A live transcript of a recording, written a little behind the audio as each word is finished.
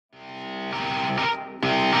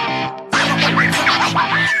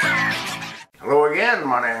again,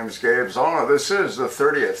 my name's Gabe Zolna. This is the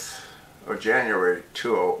 30th of January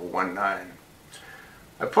 2019.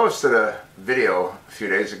 I posted a video a few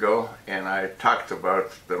days ago and I talked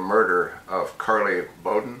about the murder of Carlie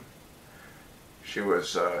Beaudin. She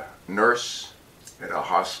was a nurse at a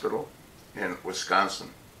hospital in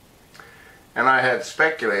Wisconsin. And I had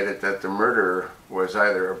speculated that the murderer was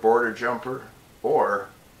either a border jumper or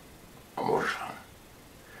a Muslim.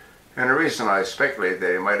 And the reason I speculated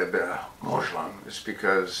that he might have been a Muslim is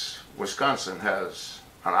because Wisconsin has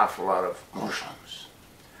an awful lot of Muslims.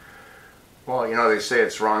 Well, you know, they say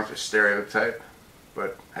it's wrong to stereotype,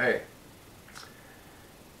 but hey,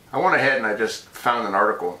 I went ahead and I just found an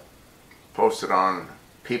article posted on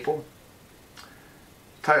People.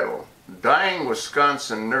 Title: Dying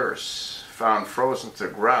Wisconsin nurse found frozen to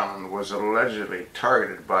ground was allegedly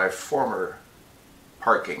targeted by former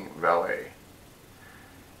parking valet.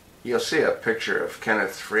 You'll see a picture of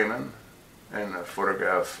Kenneth Freeman and a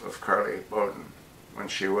photograph of Carlie Beaudin when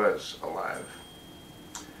she was alive.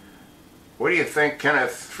 What do you think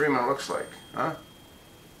Kenneth Freeman looks like, huh?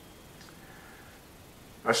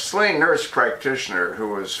 A slain nurse practitioner who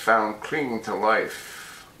was found clinging to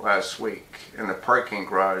life last week in the parking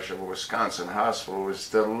garage of a Wisconsin hospital was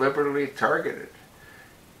deliberately targeted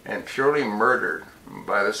and purely murdered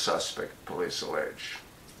by the suspect, police allege.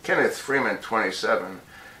 Kenneth Freeman, 27,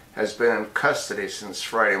 has been in custody since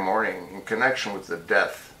Friday morning in connection with the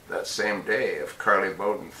death that same day of Carlie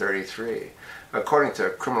Beaudin, 33, according to a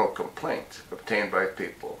criminal complaint obtained by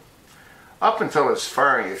People. Up until his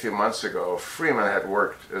firing a few months ago, Freeman had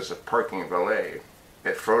worked as a parking valet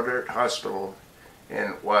at Froedtert Hospital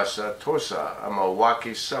in Wauwatosa, a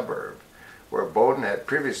Milwaukee suburb, where Beaudin had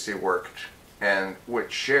previously worked and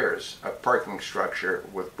which shares a parking structure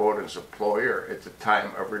with Beaudin's employer at the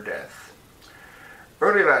time of her death.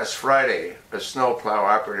 Early last Friday, a snowplow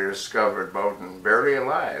operator discovered Beaudin barely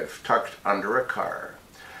alive, tucked under a car.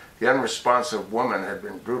 The unresponsive woman had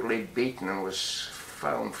been brutally beaten and was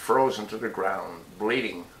found frozen to the ground,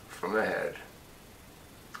 bleeding from the head.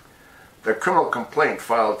 The criminal complaint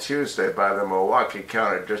filed Tuesday by the Milwaukee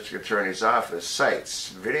County District Attorney's Office cites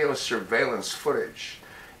video surveillance footage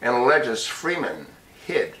and alleges Freeman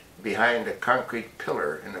hid behind a concrete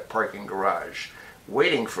pillar in the parking garage,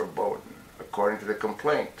 waiting for Beaudin. According to the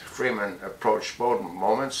complaint, Freeman approached Beaudin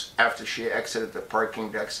moments after she exited the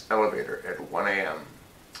parking deck's elevator at 1 a.m.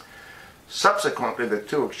 Subsequently, the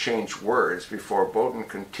two exchanged words before Beaudin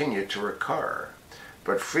continued to her car,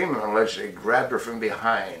 but Freeman allegedly grabbed her from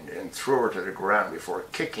behind and threw her to the ground before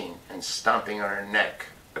kicking and stomping on her neck,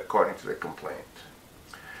 according to the complaint.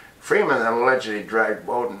 Freeman then allegedly dragged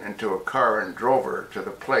Beaudin into a car and drove her to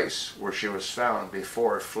the place where she was found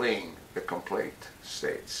before fleeing, the complaint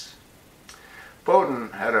states.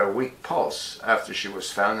 Beaudin had a weak pulse after she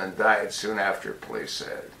was found and died soon after, police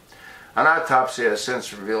said. An autopsy has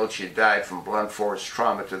since revealed she died from blunt force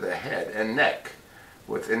trauma to the head and neck,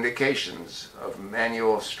 with indications of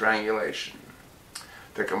manual strangulation.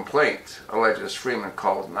 The complaint alleges Freeman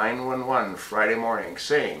called 911 Friday morning,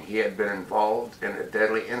 saying he had been involved in a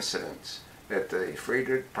deadly incident at the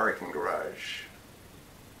Froedtert parking garage.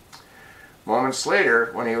 Moments later,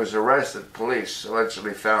 when he was arrested, police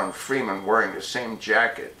allegedly found Freeman wearing the same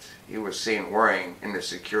jacket he was seen wearing in the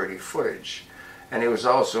security footage, and he was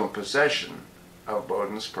also in possession of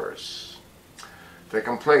Beaudin's purse. The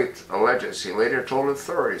complaint alleges he later told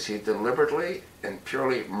authorities he deliberately and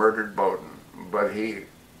purely murdered Beaudin, but he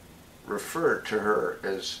referred to her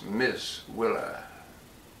as Ms. Willa.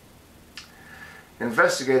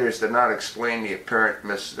 Investigators did not explain the apparent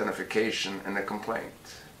misidentification in the complaint.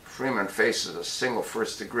 Freeman faces a single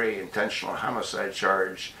first-degree intentional homicide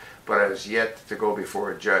charge, but has yet to go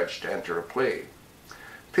before a judge to enter a plea.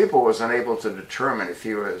 People was unable to determine if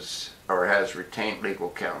he was or has retained legal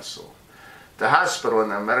counsel. The hospital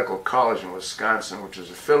and the medical college in Wisconsin, which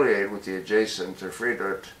is affiliated with the adjacent to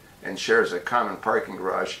Froedtert and shares a common parking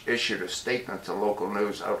garage, issued a statement to local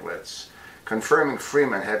news outlets confirming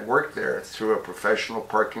Freeman had worked there through a professional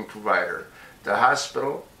parking provider. The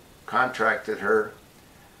hospital contracted her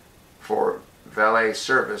for valet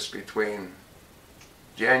service between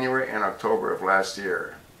January and October of last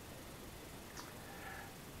year.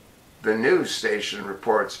 The news station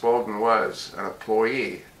reports Beaudin was an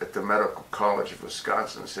employee at the Medical College of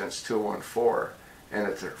Wisconsin since 2014 and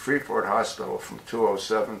at the Froedtert Hospital from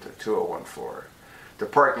 2007 to 2014. The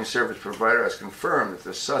parking service provider has confirmed that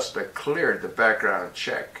the suspect cleared the background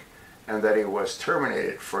check and that he was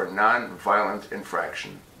terminated for a non-violent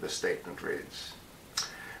infraction, the statement reads.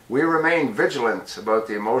 We remain vigilant about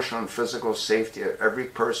the emotional and physical safety of every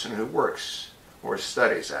person who works or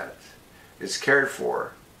studies at, is cared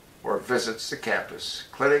for, or visits to campus,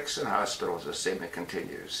 clinics, and hospitals, the statement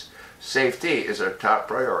continues. Safety is our top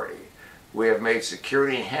priority. We have made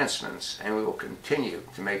security enhancements and we will continue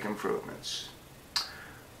to make improvements.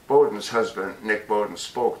 Beaudin's husband, Nick Beaudin,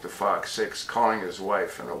 spoke to Fox 6, calling his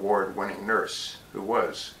wife an award-winning nurse who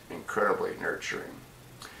was incredibly nurturing.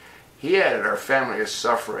 He added, "Our family is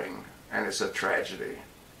suffering and it's a tragedy.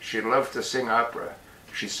 She loved to sing opera.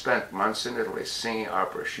 She spent months in Italy singing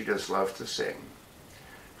opera. She just loved to sing."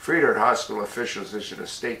 Friedert Hospital officials issued a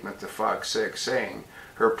statement to Fox 6 saying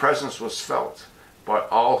her presence was felt by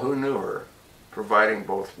all who knew her, providing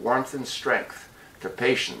both warmth and strength to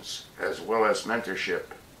patients as well as mentorship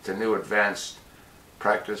to new advanced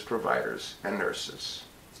practice providers and nurses.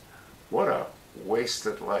 What a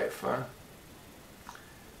wasted life, huh?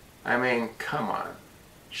 I mean, come on.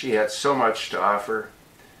 She had so much to offer,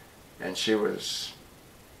 and she was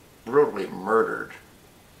brutally murdered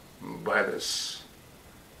by this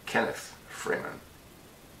Kenneth Freeman.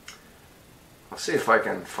 I'll see if I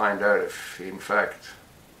can find out if he in fact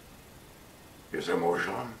is a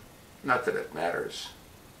Mojan. Not that it matters.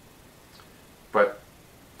 But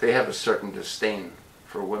they have a certain disdain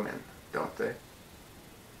for women, don't they?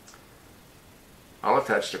 I'll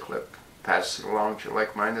attach the clip, pass it along to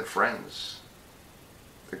like-minded friends.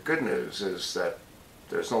 The good news is that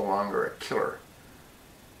there's no longer a killer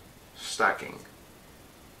stalking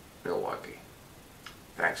Milwaukee.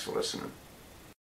 Thanks for listening.